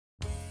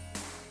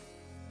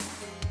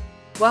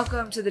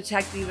Welcome to the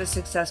Tech Diva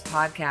Success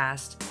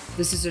Podcast.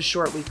 This is a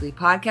short weekly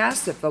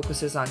podcast that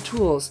focuses on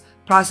tools,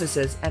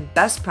 processes, and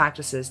best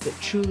practices that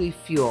truly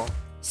fuel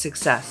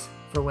success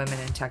for women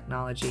in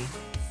technology.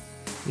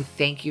 We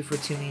thank you for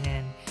tuning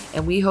in,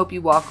 and we hope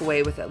you walk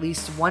away with at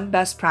least one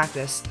best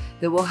practice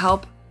that will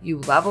help you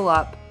level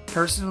up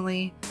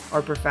personally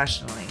or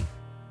professionally.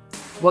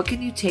 What can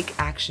you take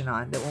action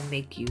on that will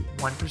make you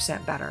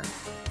 1% better?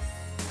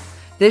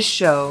 This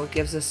show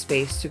gives us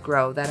space to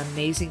grow that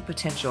amazing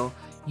potential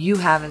you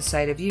have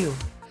inside of you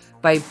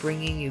by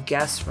bringing you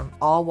guests from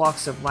all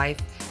walks of life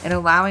and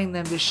allowing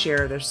them to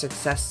share their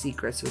success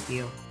secrets with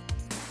you.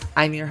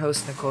 I'm your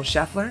host, Nicole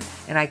Scheffler,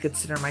 and I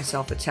consider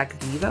myself a tech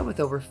diva with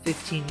over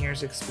 15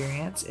 years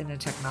experience in a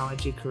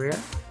technology career.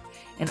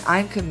 And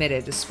I'm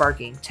committed to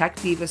sparking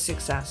tech diva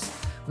success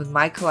with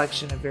my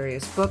collection of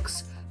various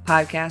books,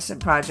 podcasts, and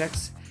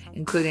projects,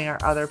 including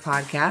our other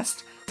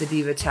podcast, the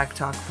Diva Tech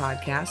Talk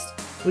podcast,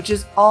 which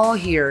is all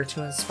here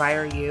to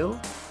inspire you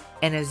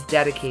and is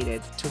dedicated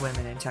to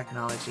women in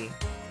technology.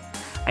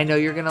 I know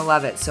you're going to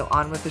love it, so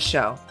on with the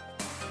show.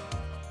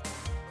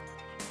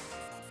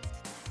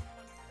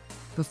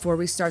 Before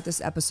we start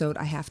this episode,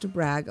 I have to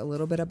brag a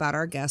little bit about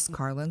our guest,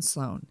 Carlin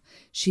Sloan.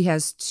 She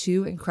has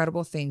two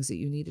incredible things that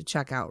you need to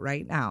check out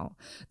right now.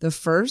 The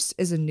first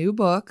is a new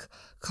book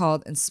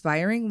called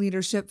Inspiring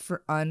Leadership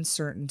for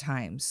Uncertain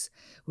Times,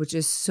 which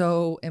is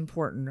so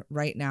important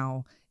right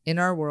now in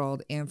our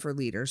world and for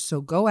leaders. So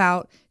go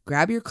out,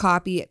 grab your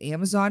copy at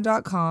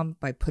Amazon.com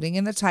by putting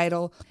in the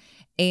title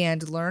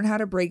and learn how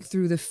to break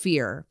through the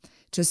fear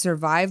to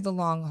survive the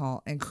long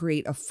haul and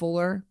create a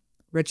fuller,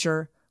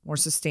 richer, more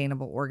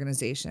sustainable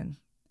organization.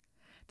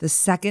 The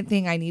second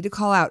thing I need to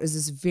call out is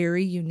this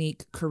very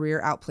unique career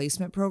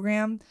outplacement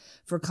program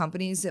for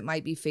companies that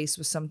might be faced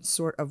with some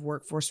sort of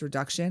workforce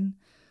reduction.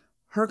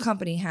 Her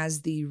company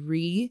has the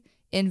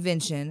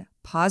Reinvention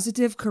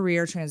Positive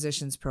Career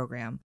Transitions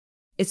Program.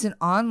 It's an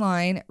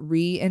online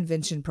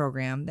reinvention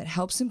program that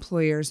helps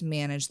employers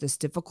manage this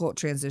difficult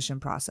transition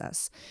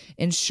process,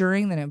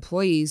 ensuring that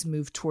employees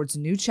move towards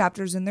new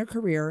chapters in their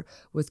career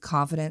with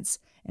confidence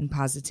and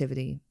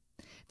positivity.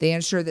 They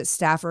ensure that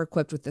staff are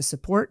equipped with the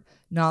support,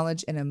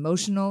 knowledge, and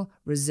emotional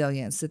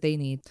resilience that they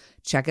need.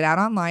 Check it out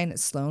online at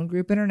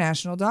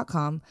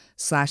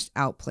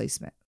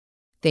sloangroupinternational.com/outplacement.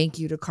 Thank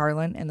you to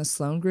Carlin and the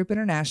Sloan Group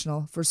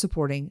International for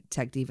supporting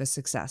Tech Diva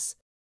Success.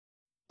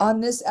 On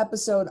this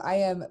episode, I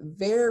am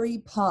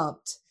very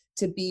pumped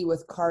to be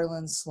with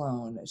Carlin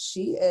Sloan.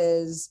 She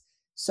is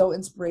so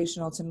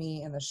inspirational to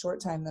me in the short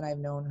time that I've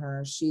known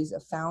her. She's a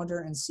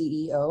founder and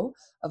CEO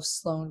of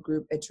Sloan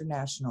Group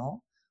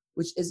International,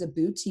 which is a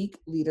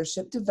boutique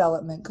leadership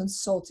development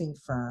consulting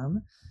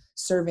firm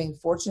serving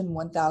Fortune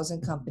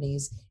 1000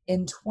 companies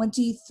in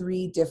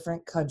 23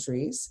 different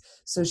countries.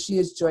 So she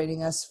is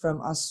joining us from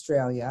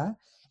Australia.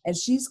 And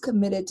she's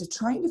committed to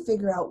trying to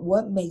figure out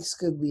what makes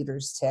good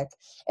leaders tick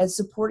and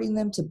supporting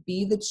them to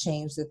be the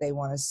change that they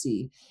want to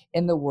see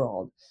in the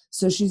world.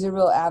 So she's a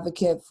real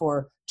advocate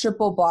for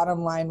triple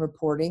bottom line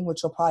reporting,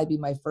 which will probably be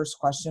my first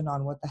question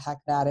on what the heck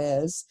that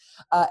is,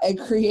 and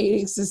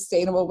creating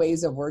sustainable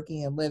ways of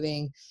working and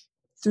living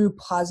through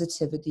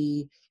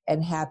positivity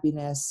and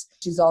happiness.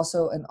 She's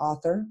also an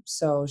author.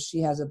 So she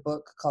has a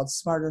book called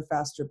Smarter,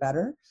 Faster,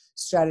 Better: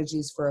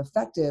 Strategies for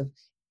Effective,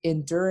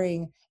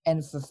 Enduring,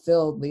 and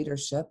Fulfilled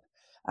Leadership,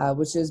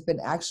 which has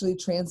been actually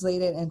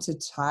translated into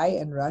Thai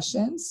and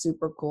Russian,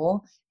 super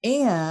cool,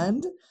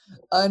 and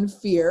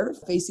Unfear,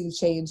 Facing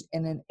Change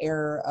in an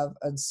Era of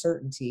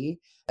Uncertainty,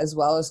 as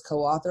well as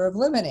co-author of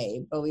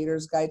Lemonade, The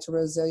Leader's Guide to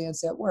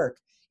Resilience at Work.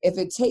 If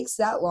it takes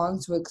that long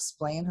to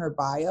explain her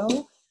bio,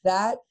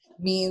 that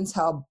means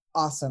how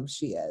awesome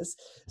she is.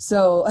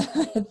 So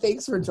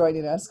thanks for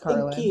joining us,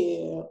 Carlin. Thank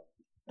you.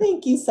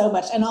 Thank you so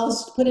much. And I'll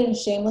just put in a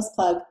shameless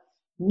plug.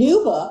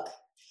 New book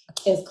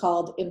is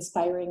called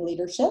Inspiring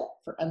Leadership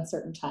for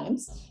Uncertain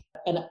Times.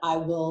 And I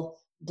will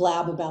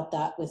blab about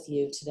that with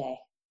you today.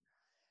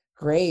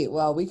 Great.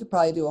 Well, we could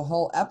probably do a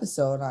whole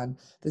episode on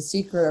the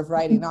secret of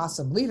writing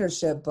awesome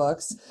leadership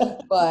books.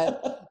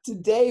 But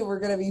today we're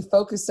going to be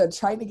focused on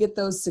trying to get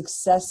those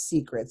success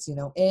secrets. You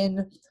know,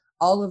 in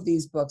all of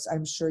these books,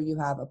 I'm sure you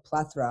have a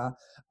plethora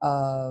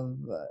of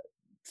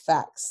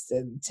facts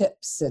and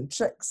tips and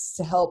tricks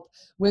to help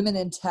women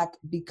in tech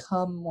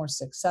become more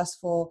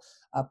successful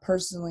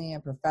personally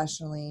and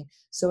professionally.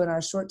 So in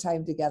our short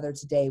time together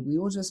today, we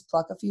will just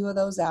pluck a few of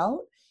those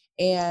out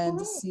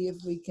and see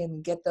if we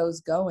can get those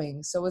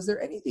going. So is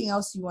there anything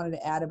else you wanted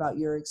to add about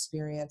your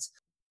experience?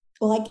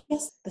 Well, I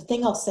guess the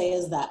thing I'll say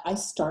is that I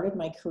started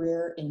my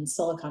career in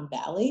Silicon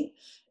Valley.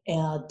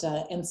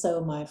 And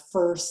so my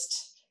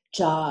first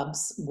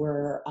jobs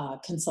were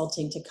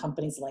consulting to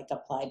companies like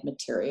Applied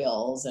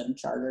Materials and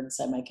Chartered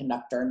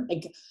Semiconductor,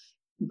 like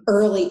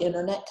early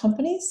internet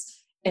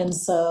companies. And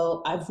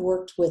so I've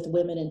worked with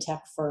women in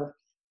tech for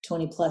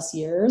 20 plus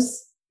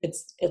years.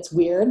 It's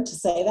weird to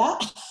say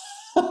that.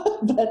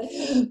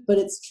 but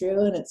it's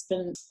true, and it's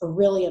been a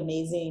really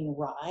amazing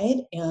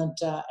ride. And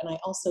I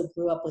also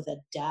grew up with a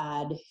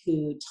dad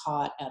who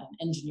taught at an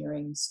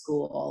engineering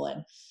school,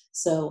 and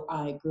so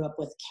I grew up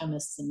with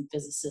chemists and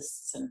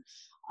physicists and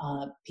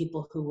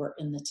people who were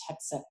in the tech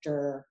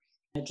sector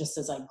just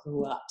as I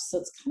grew up. So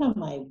it's kind of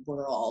my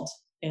world,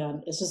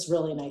 and it's just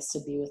really nice to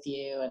be with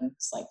you, and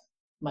it's like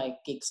my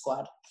geek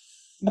squad.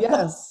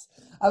 Yes.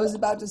 I was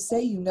about to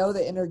say,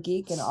 the inner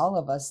geek in all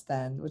of us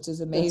then, which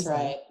is amazing. That's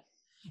right.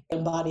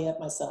 Embody it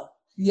myself.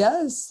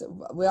 Yes.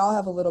 We all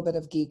have a little bit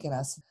of geek in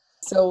us.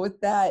 So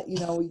with that,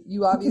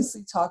 you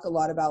obviously talk a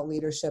lot about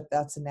leadership.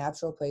 That's a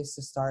natural place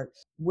to start.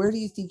 Where do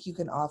you think you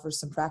can offer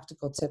some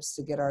practical tips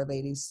to get our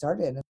ladies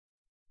started?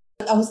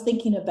 I was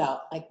thinking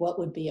about like what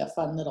would be a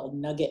fun little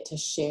nugget to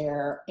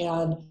share.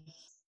 And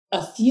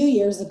a few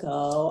years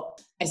ago,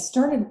 I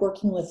started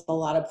working with a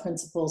lot of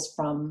principles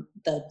from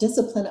the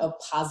discipline of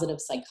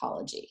positive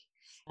psychology.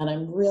 And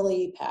I'm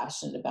really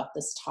passionate about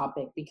this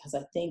topic because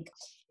I think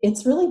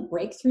it's really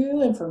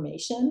breakthrough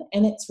information,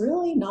 and it's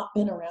really not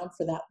been around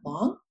for that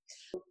long.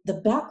 The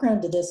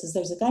background to this is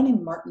there's a guy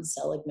named Martin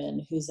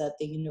Seligman who's at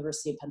the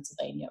University of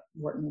Pennsylvania,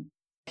 Wharton,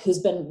 who's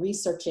been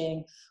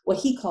researching what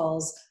he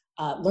calls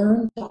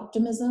learned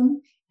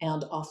optimism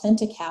and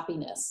authentic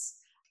happiness.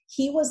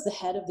 He was the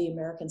head of the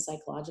American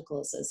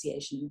Psychological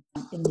Association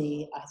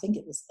in I think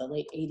it was the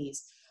late 80s.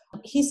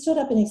 He stood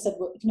up and he said,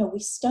 well, we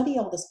study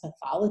all this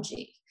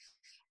pathology,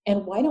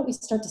 and why don't we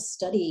start to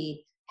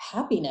study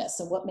happiness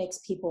and what makes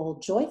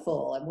people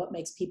joyful and what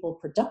makes people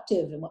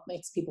productive and what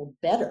makes people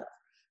better,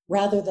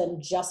 rather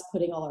than just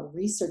putting all our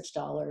research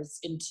dollars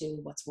into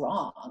what's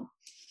wrong.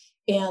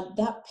 And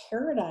that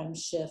paradigm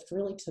shift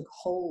really took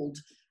hold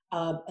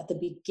at the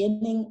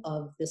beginning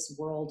of this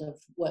world of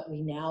what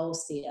we now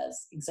see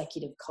as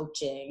executive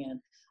coaching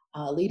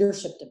and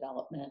leadership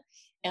development.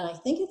 And I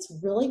think it's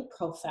really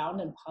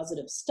profound and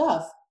positive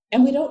stuff,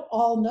 and we don't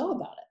all know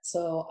about it.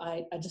 So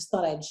I just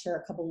thought I'd share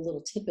a couple of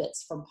little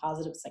tidbits from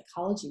positive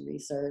psychology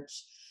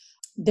research.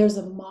 There's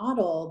a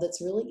model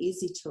that's really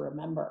easy to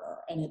remember,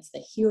 and it's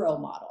the HERO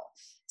model.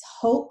 It's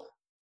hope,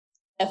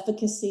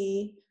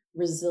 efficacy,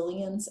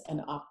 resilience,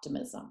 and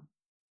optimism.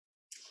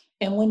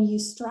 And when you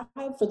strive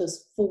for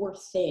those four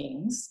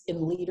things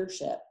in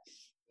leadership,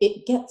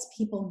 it gets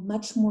people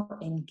much more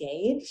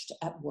engaged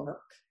at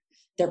work.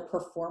 Their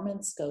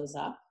performance goes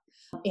up,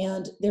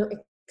 and their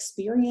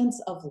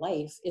experience of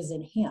life is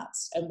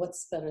enhanced. And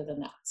what's better than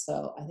that?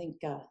 So I think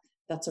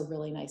that's a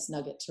really nice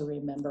nugget to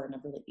remember, and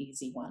a really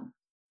easy one.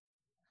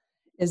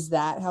 Is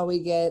that how we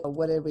get,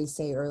 what did we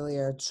say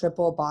earlier,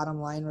 triple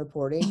bottom line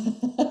reporting?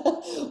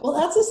 Well,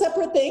 that's a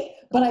separate thing,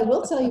 but I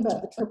will tell you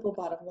about the triple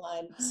bottom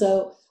line.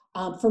 So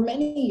for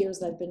many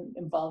years, I've been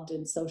involved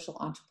in social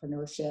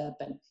entrepreneurship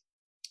and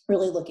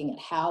really looking at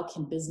how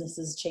can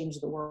businesses change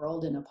the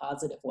world in a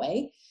positive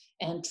way.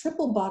 And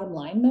triple bottom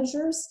line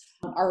measures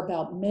are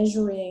about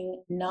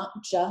measuring not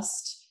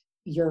just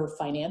your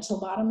financial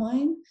bottom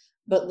line,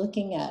 but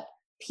looking at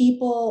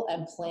people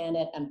and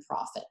planet and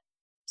profit.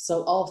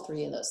 So all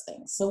three of those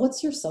things. So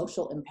what's your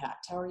social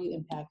impact? How are you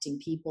impacting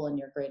people in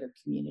your greater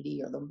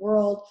community or the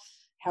world?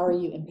 How are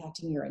you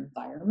impacting your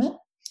environment?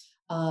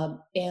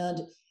 And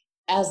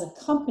as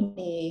a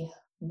company,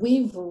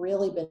 we've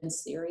really been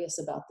serious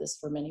about this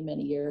for many,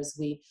 many years.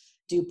 We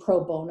do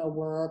pro bono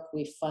work.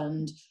 We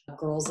fund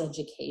girls'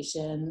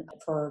 education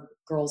for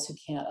girls who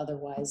can't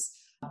otherwise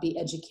be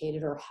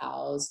educated or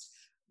housed.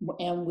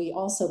 And we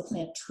also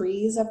plant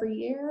trees every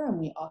year, and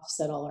we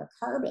offset all our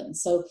carbon.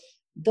 So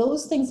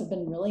those things have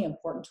been really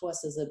important to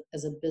us as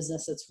a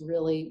business. It's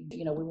really,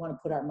 we want to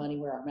put our money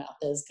where our mouth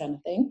is, kind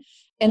of thing.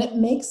 And it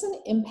makes an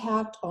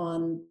impact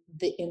on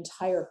the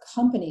entire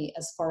company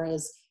as far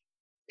as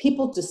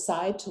people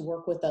decide to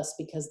work with us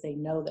because they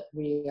know that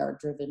we are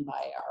driven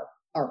by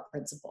our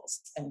principles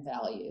and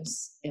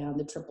values, and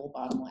the triple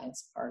bottom line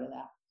is part of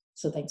that.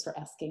 So thanks for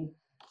asking.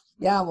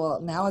 Yeah,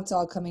 well, now it's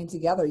all coming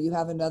together. You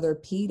have another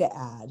P to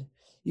add.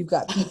 You've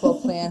got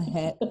people,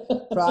 planet,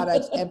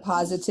 product, and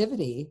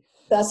positivity.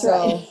 That's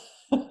right.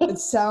 It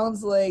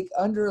sounds like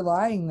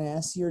underlying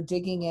this, you're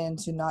digging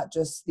into not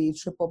just the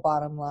triple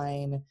bottom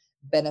line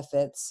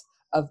benefits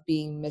of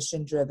being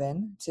mission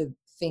driven, to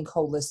think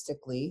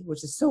holistically,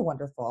 which is so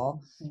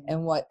wonderful,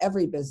 and what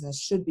every business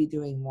should be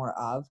doing more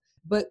of,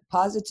 but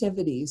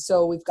positivity.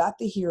 So we've got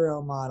the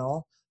HERO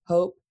model: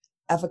 hope,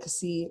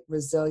 efficacy,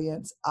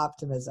 resilience,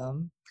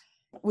 optimism.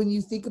 When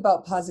you think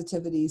about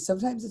positivity,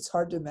 sometimes it's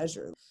hard to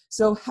measure.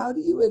 So how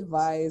do you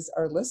advise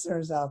our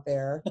listeners out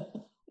there?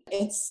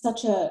 It's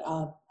such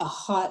a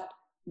hot,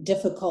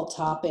 difficult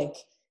topic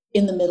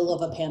in the middle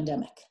of a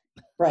pandemic,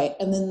 right?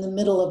 And in the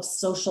middle of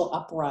social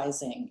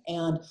uprising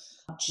and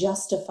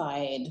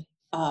justified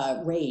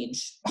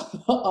rage,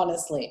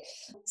 honestly.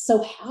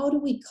 So how do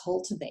we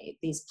cultivate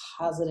these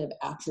positive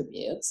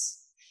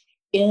attributes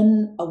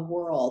in a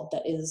world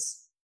that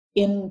is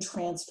in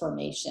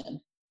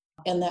transformation?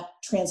 And that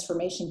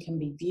transformation can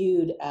be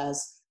viewed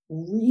as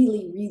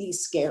really, really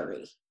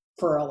scary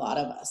for a lot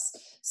of us.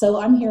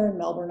 So I'm here in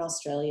Melbourne,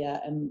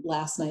 Australia, and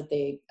last night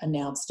they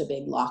announced a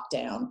big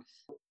lockdown.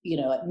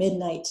 at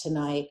midnight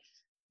tonight,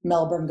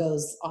 Melbourne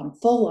goes on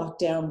full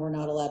lockdown. We're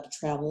not allowed to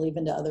travel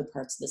even to other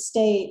parts of the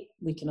state.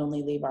 We can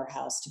only leave our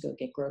house to go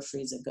get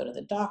groceries and go to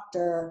the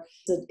doctor.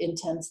 It's an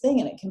intense thing,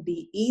 and it can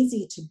be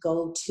easy to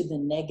go to the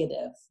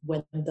negative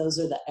when those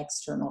are the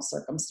external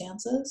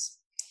circumstances.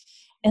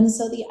 And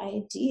so the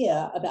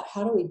idea about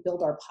how do we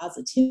build our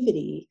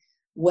positivity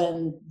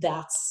when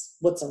that's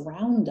what's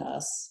around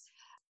us,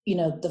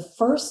 the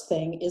first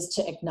thing is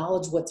to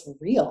acknowledge what's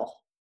real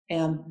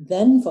and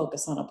then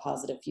focus on a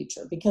positive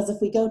future. Because if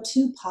we go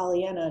too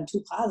Pollyanna and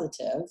too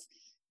positive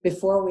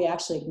before we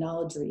actually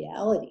acknowledge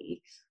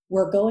reality,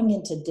 we're going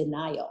into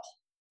denial,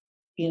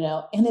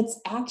 and it's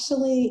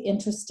actually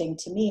interesting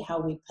to me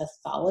how we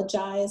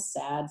pathologize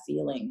sad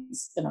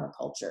feelings in our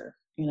culture.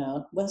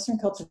 Western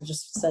culture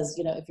just says,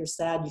 if you're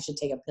sad, you should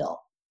take a pill.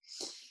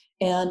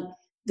 And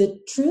the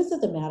truth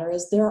of the matter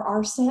is there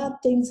are sad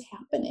things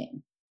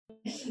happening.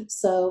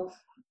 So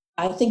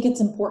I think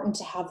it's important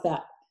to have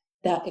that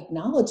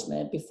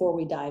acknowledgement before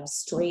we dive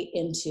straight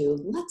into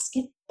let's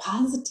get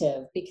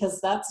positive, because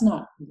that's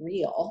not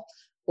real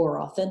or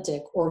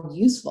authentic or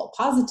useful.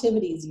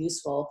 Positivity is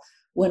useful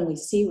when we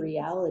see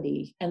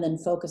reality and then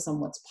focus on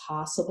what's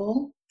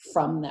possible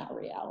from that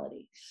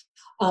reality,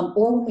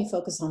 or when we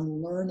focus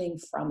on learning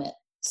from it.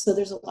 So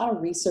there's a lot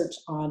of research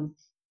on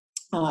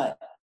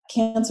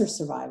cancer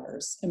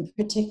survivors, and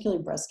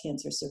particularly breast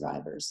cancer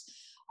survivors,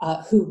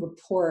 who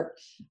report,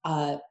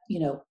 I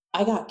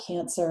got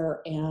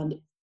cancer and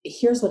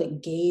here's what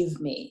it gave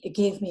me. It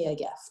gave me a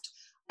gift.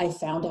 I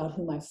found out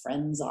who my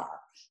friends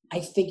are. I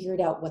figured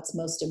out what's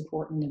most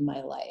important in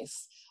my life.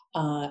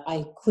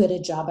 I quit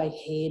a job I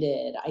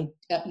hated.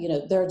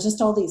 There are just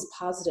all these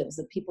positives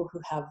that people who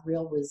have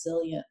real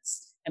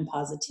resilience and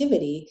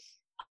positivity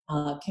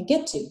can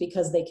get to,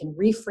 because they can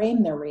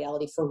reframe their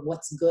reality for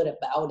what's good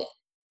about it.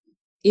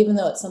 Even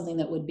though it's something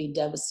that would be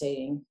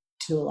devastating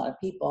to a lot of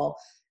people,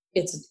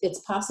 it's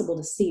possible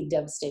to see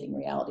devastating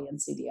reality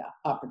and see the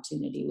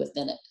opportunity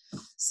within it.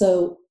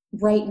 So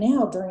right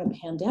now during a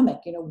pandemic,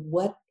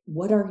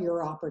 what are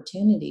your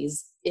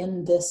opportunities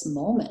in this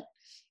moment?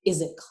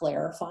 Is it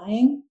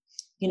clarifying?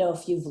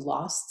 If you've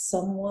lost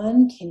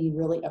someone, can you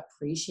really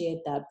appreciate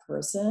that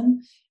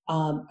person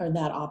or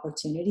that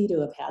opportunity to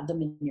have had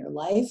them in your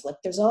life? Like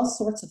there's all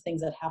sorts of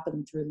things that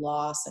happen through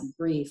loss and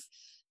grief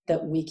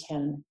that we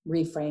can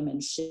reframe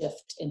and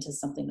shift into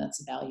something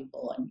that's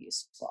valuable and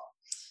useful.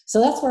 So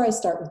that's where I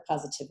start with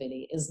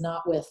positivity, is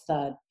not with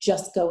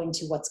just going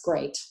to what's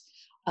great.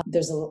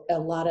 There's a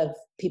lot of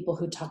people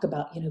who talk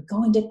about,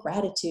 going to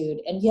gratitude.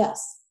 And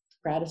yes,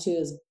 gratitude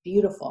is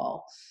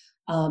beautiful.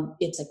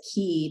 It's a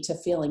key to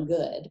feeling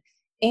good.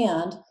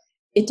 And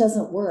it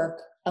doesn't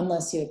work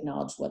unless you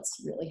acknowledge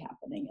what's really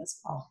happening as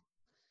well.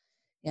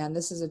 Yeah, and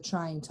this is a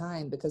trying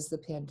time because the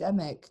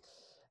pandemic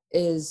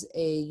is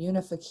a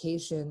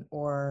unification,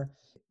 or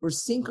we're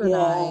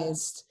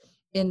synchronized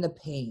in the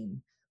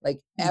pain. Like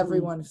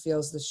everyone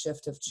feels the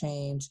shift of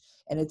change.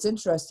 And it's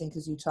interesting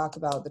because you talk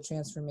about the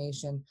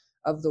transformation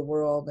of the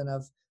world and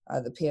of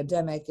the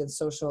pandemic and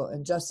social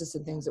injustice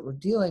and things that we're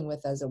dealing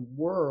with as a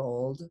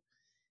world.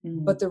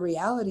 But the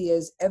reality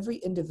is every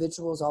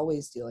individual is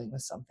always dealing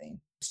with something.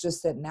 It's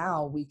just that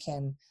now we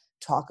can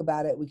talk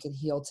about it. We can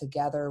heal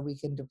together. We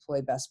can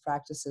deploy best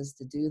practices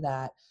to do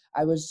that.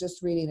 I was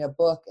just reading a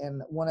book,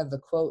 and one of the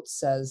quotes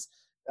says,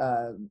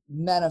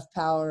 men of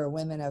power, or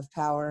women of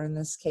power in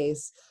this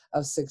case,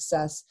 of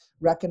success,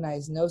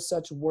 recognize no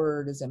such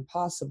word as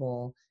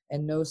impossible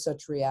and no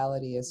such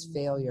reality as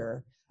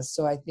failure.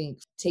 So I think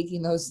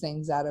taking those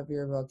things out of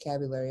your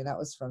vocabulary, and that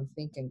was from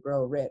Think and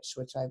Grow Rich,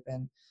 which I've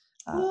been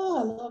I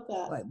love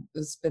that.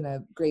 It's been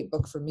a great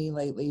book for me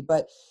lately.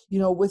 But,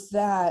 with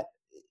that,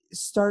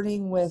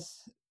 starting with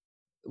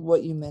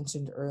what you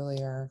mentioned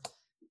earlier,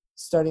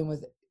 starting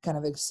with kind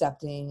of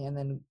accepting and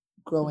then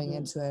growing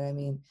into it. I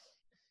mean,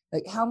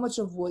 like how much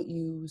of what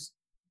you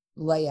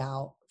lay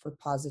out for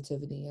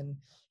positivity and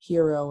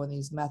hero and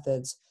these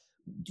methods,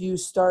 do you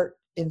start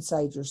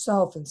inside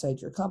yourself, inside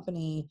your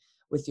company,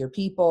 with your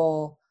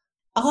people?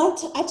 I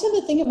tend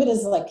to think of it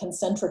as like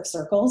concentric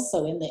circles.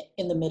 So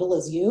in the middle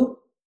is you,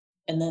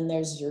 and then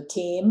there's your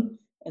team,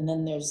 and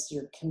then there's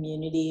your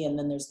community, and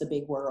then there's the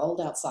big world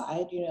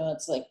outside.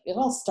 It's like it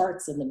all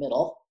starts in the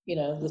middle,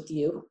 with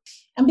you.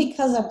 And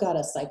because I've got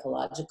a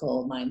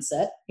psychological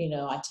mindset,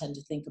 I tend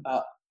to think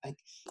about like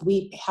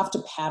we have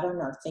to pattern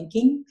our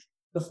thinking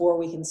before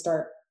we can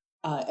start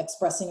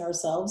expressing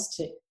ourselves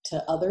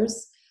to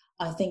others.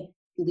 I think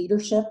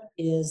leadership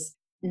is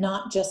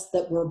not just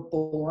that we're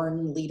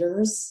born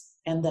leaders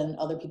and then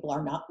other people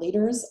are not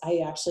leaders.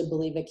 I actually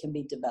believe it can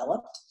be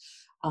developed.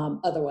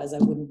 Otherwise, I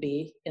wouldn't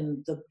be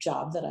in the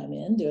job that I'm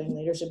in, doing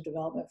leadership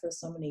development for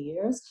so many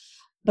years.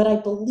 But I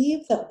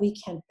believe that we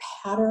can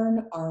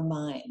pattern our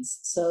minds.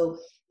 So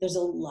there's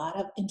a lot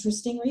of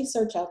interesting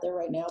research out there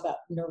right now about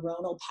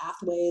neuronal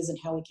pathways and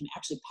how we can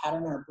actually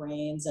pattern our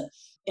brains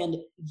and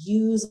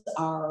use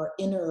our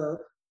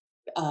inner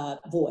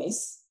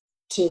voice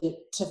to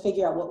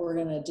figure out what we're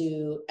going to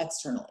do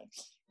externally.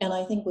 And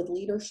I think with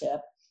leadership,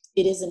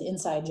 it is an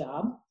inside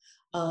job.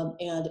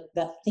 And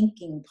that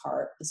thinking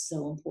part is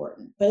so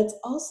important. But it's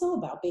also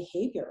about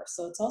behavior.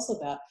 So it's also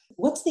about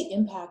what's the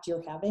impact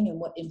you're having and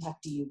what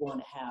impact do you want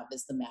to have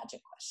is the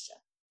magic question,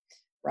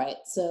 right?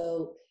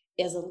 So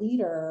as a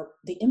leader,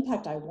 the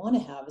impact I want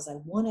to have is I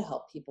want to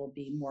help people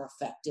be more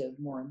effective,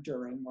 more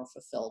enduring, more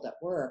fulfilled at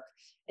work.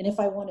 And if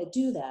I want to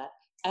do that,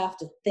 I have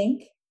to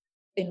think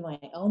in my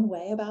own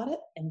way about it,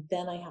 and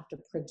then I have to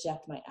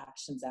project my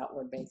actions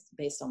outward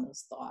based on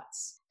those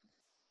thoughts.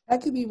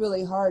 That could be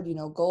really hard.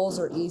 Goals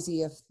are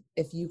easy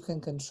if you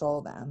can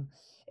control them.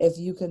 If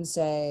you can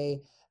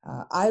say,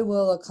 I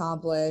will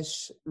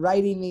accomplish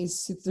writing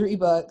these 3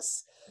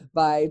 books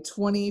by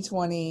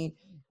 2020,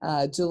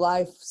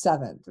 July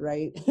 7th,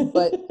 right?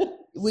 But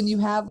when you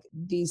have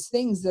these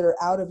things that are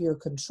out of your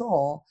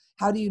control,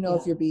 how do you know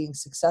if you're being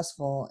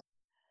successful?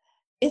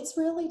 It's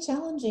really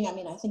challenging. I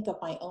mean, I think of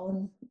my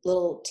own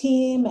little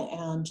team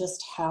and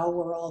just how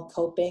we're all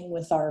coping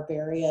with our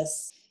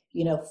various,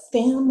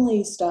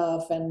 family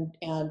stuff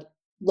and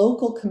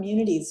local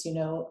communities.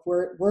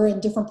 We're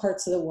in different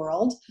parts of the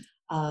world,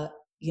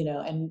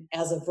 and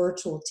as a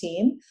virtual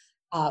team,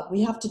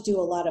 we have to do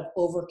a lot of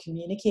over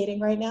communicating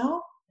right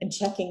now and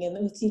checking in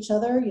with each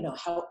other.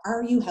 How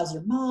are you? How's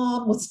your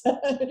mom?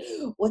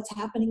 What's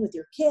happening with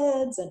your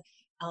kids?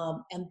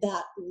 And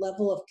that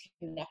level of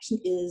connection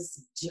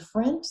is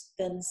different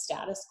than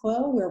status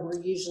quo, where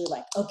we're usually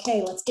like,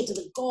 okay, let's get to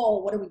the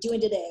goal. What are we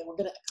doing today? We're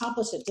going to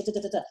accomplish it. Da, da,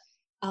 da, da,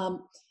 da.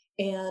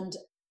 And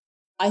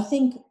I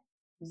think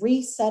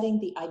resetting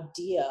the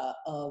idea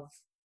of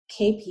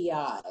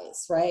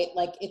KPIs, right?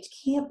 Like it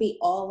can't be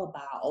all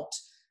about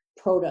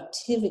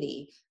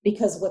productivity,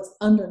 because what's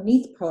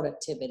underneath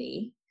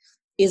productivity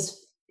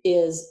is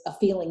a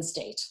feeling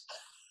state.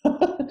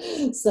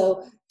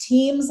 So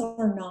teams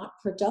are not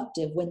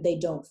productive when they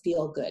don't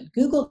feel good.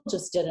 Google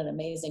just did an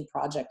amazing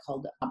project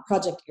called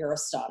Project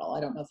Aristotle. I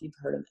don't know if you've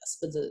heard of this,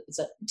 but it's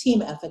a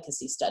team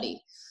efficacy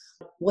study.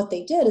 What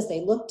they did is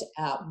they looked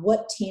at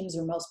what teams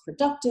are most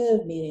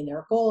productive, meeting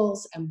their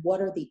goals, and what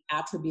are the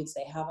attributes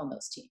they have on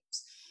those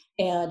teams.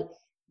 And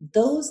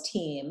those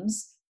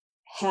teams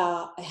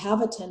have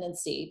a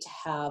tendency to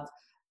have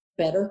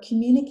better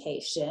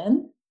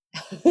communication,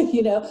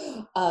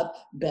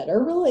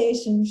 better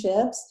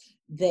relationships.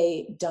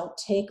 They don't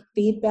take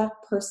feedback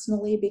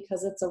personally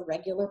because it's a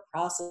regular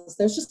process.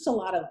 There's just a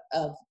lot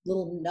of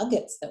little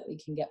nuggets that we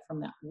can get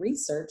from that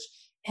research.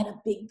 And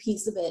a big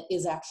piece of it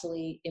is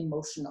actually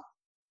emotional.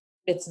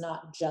 It's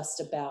not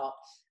just about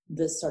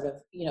this sort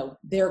of,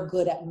 they're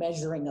good at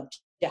measuring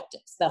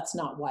objectives. That's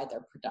not why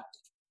they're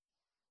productive.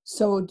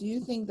 So do you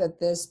think that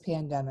this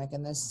pandemic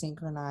and this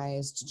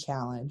synchronized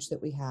challenge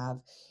that we have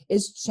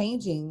is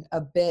changing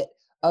a bit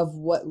of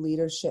what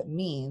leadership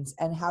means?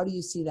 And how do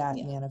you see that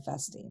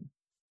manifesting?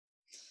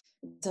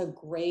 It's a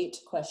great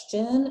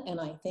question.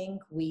 And I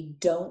think we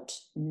don't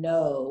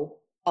know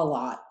a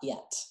lot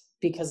yet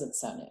because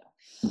it's so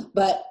new.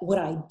 But what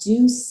I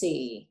do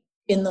see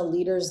in the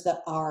leaders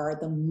that are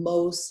the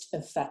most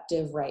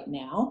effective right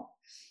now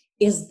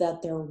is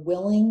that they're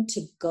willing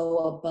to go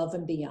above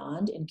and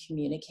beyond in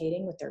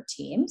communicating with their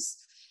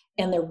teams,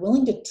 and they're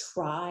willing to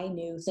try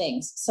new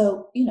things.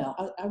 So,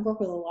 I work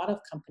with a lot of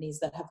companies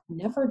that have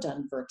never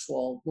done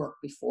virtual work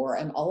before,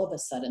 and all of a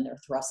sudden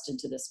they're thrust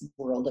into this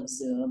world of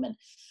Zoom.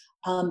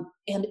 An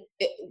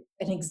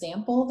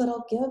example that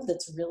I'll give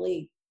that's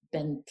really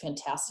been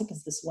fantastic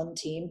is this one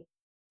team.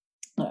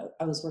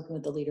 I was working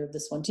with the leader of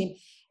this one team,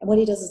 and what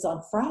he does is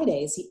on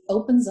Fridays, he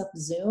opens up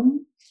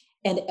Zoom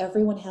and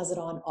everyone has it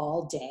on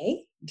all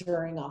day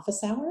during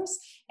office hours,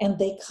 and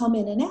they come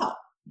in and out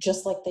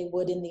just like they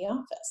would in the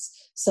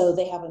office. So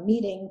they have a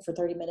meeting for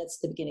 30 minutes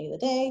at the beginning of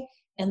the day,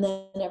 and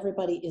then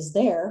everybody is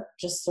there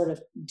just sort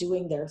of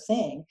doing their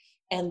thing,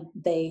 and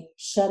they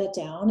shut it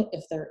down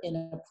if they're in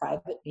a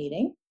private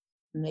meeting,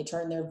 and they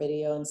turn their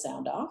video and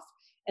sound off.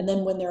 And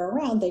then when they're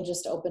around, they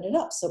just open it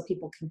up so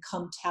people can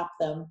come tap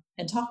them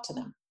and talk to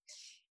them.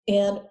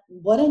 And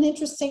what an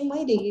interesting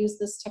way to use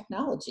this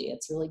technology.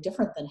 It's really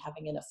different than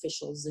having an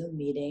official Zoom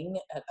meeting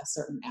at a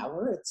certain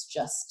hour. It's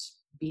just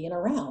being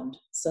around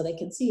so they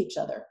can see each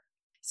other.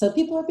 So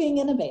people are being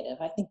innovative,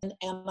 I think,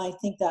 and I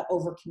think that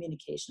over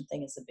communication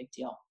thing is a big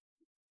deal.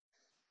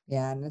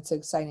 Yeah, and it's an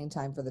exciting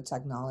time for the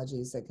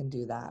technologies that can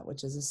do that,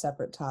 which is a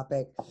separate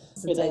topic,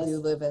 since I do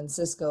live in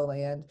Cisco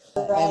land.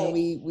 Right. And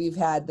we've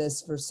had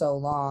this for so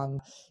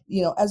long.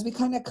 As we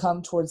kind of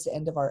come towards the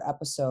end of our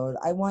episode,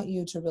 I want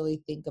you to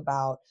really think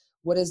about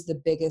what is the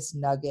biggest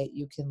nugget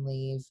you can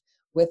leave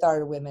with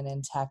our women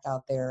in tech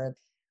out there.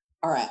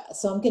 All right,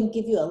 so I'm going to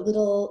give you a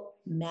little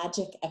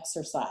magic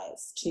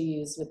exercise to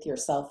use with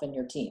yourself and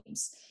your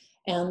teams.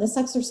 And this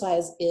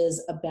exercise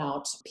is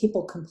about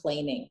people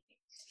complaining,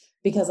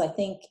 because I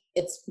think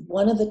it's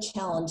one of the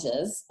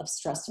challenges of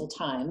stressful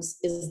times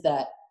is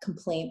that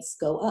complaints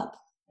go up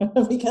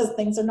because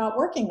things are not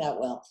working that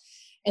well.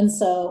 And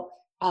so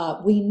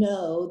we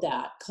know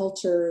that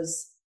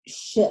cultures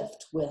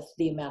shift with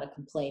the amount of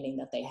complaining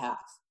that they have.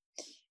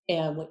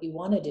 And what you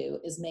want to do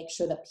is make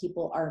sure that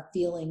people are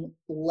feeling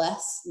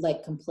less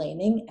like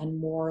complaining and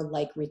more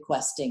like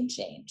requesting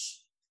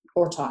change.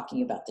 or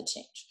talking about the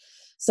change.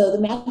 So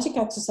the magic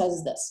exercise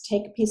is this: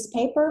 take a piece of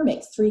paper,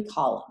 make 3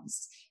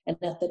 columns, and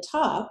at the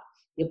top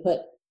you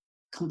put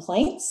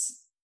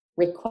complaints,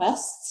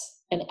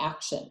 requests, and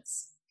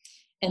actions.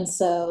 And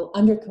so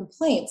under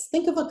complaints,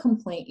 think of a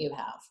complaint you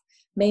have.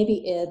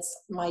 Maybe it's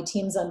my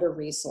team's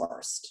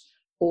under-resourced,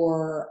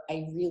 or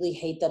I really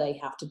hate that I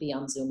have to be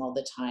on Zoom all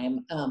the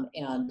time,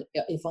 and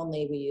if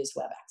only we used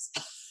WebEx.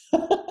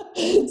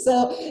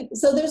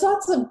 So there's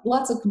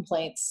lots of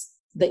complaints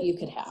that you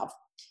could have.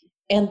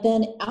 And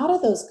then out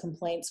of those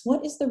complaints,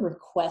 what is the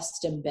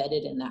request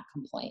embedded in that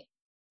complaint?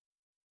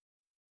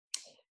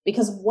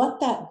 Because what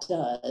that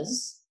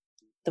does,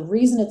 the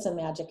reason it's a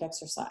magic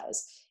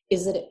exercise,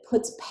 is that it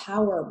puts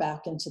power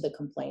back into the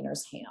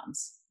complainer's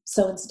hands.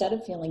 So instead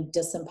of feeling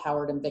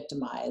disempowered and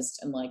victimized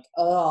and like,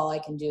 oh, all I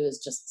can do is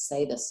just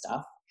say this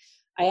stuff,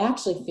 I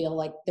actually feel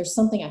like there's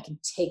something I can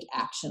take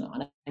action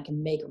on. I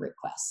can make a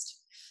request.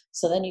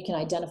 So then you can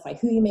identify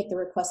who you make the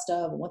request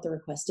of and what the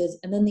request is,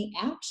 and then the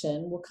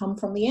action will come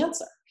from the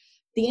answer.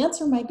 The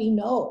answer might be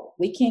no,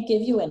 we can't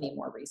give you any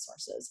more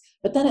resources,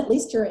 but then at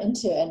least you're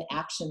into an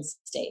action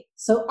state.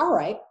 So, all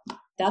right,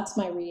 that's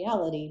my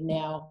reality.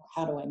 Now,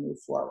 how do I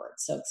move forward?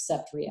 So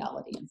accept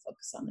reality and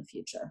focus on the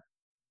future.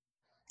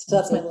 So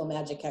that's my little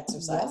magic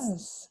exercise.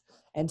 Yes.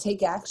 And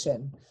take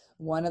action.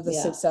 One of the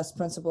success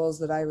principles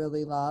that I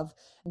really love.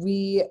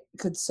 We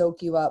could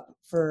soak you up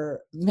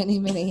for many,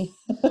 many,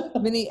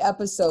 many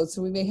episodes.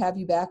 So we may have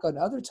you back on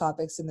other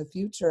topics in the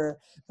future.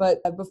 But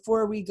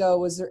before we go,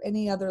 was there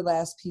any other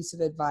last piece of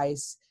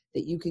advice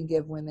that you can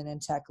give women in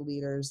tech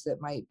leaders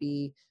that might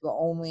be the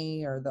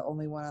only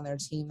one on their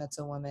team that's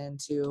a woman,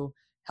 to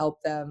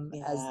help them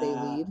as they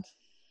lead?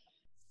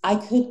 I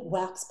could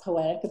wax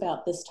poetic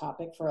about this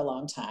topic for a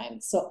long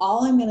time. So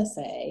all I'm going to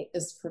say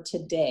is, for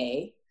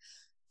today,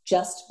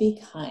 just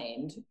be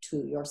kind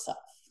to yourself.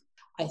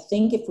 I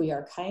think if we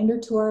are kinder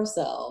to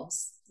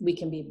ourselves, we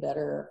can be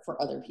better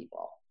for other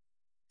people.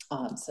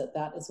 So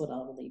that is what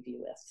I'll leave you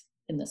with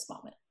in this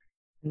moment.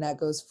 And that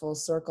goes full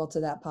circle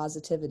to that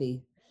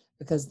positivity,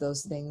 because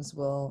those things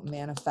will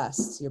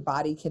manifest. Your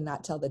body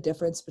cannot tell the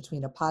difference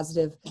between a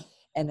positive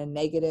and a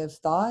negative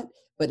thought,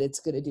 but it's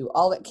going to do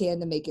all it can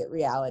to make it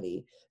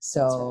reality.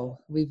 So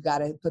we've got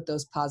to put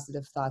those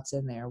positive thoughts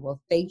in there.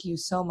 Well, thank you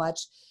so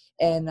much.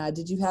 And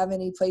did you have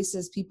any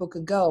places people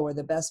could go, or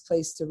the best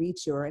place to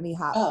reach you, or any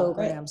hot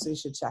programs we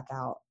should check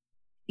out?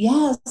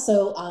 Yeah,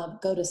 so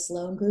go to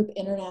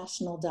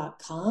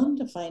sloangroupinternational.com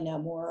to find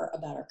out more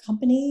about our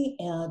company.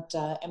 And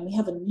we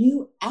have a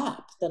new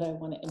app that I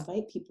want to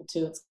invite people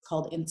to. It's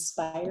called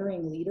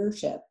Inspiring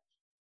Leadership.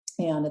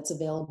 And it's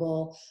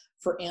available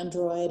for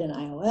Android and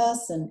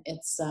iOS. And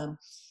it's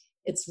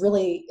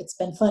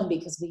been fun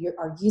because we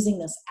are using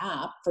this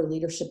app for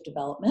leadership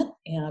development.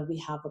 And we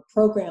have a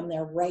program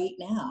there right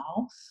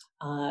now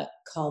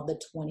called the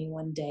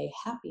 21-Day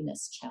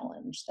Happiness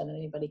Challenge that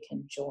anybody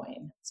can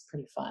join. It's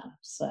pretty fun.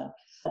 So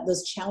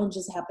those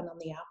challenges happen on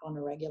the app on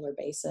a regular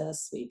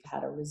basis. We've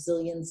had a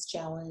resilience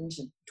challenge,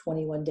 a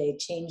 21-day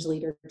change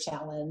leader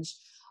challenge.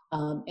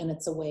 And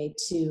it's a way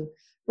to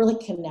really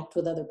connect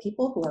with other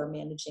people who are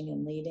managing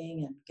and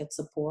leading, and get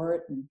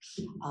support and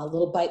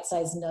little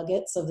bite-sized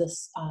nuggets of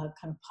this kind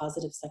of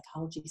positive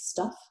psychology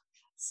stuff.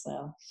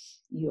 So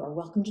you are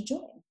welcome to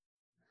join.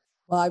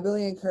 Well, I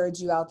really encourage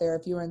you out there,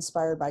 if you were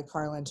inspired by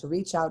Carlyn, to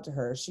reach out to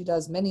her. She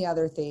does many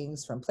other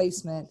things, from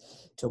placement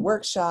to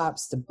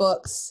workshops to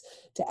books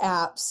to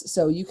apps.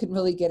 So you can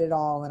really get it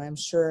all. And I'm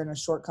sure in a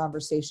short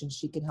conversation,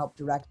 she can help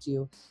direct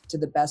you to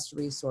the best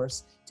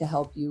resource to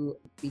help you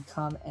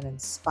become an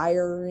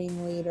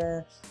inspiring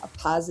leader, a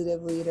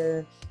positive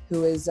leader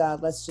who is,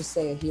 let's just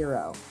say, a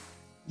hero.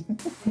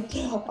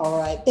 All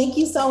right. Thank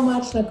you so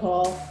much,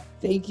 Nicole.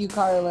 Thank you,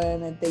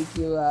 Carlyn. And thank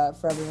you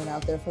for everyone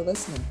out there for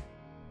listening.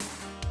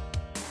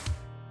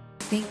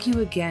 Thank you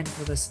again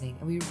for listening,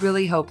 and we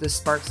really hope this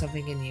sparks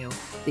something in you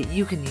that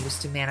you can use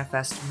to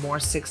manifest more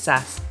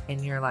success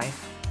in your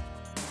life.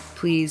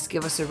 Please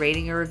give us a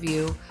rating or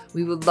review.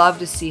 We would love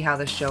to see how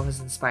the show has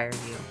inspired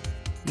you.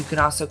 You can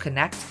also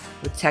connect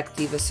with Tech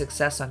Diva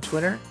Success on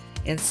Twitter,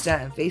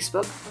 Insta, and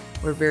Facebook.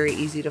 We're very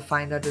easy to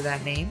find under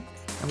that name,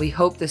 and we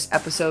hope this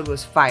episode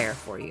was fire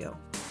for you.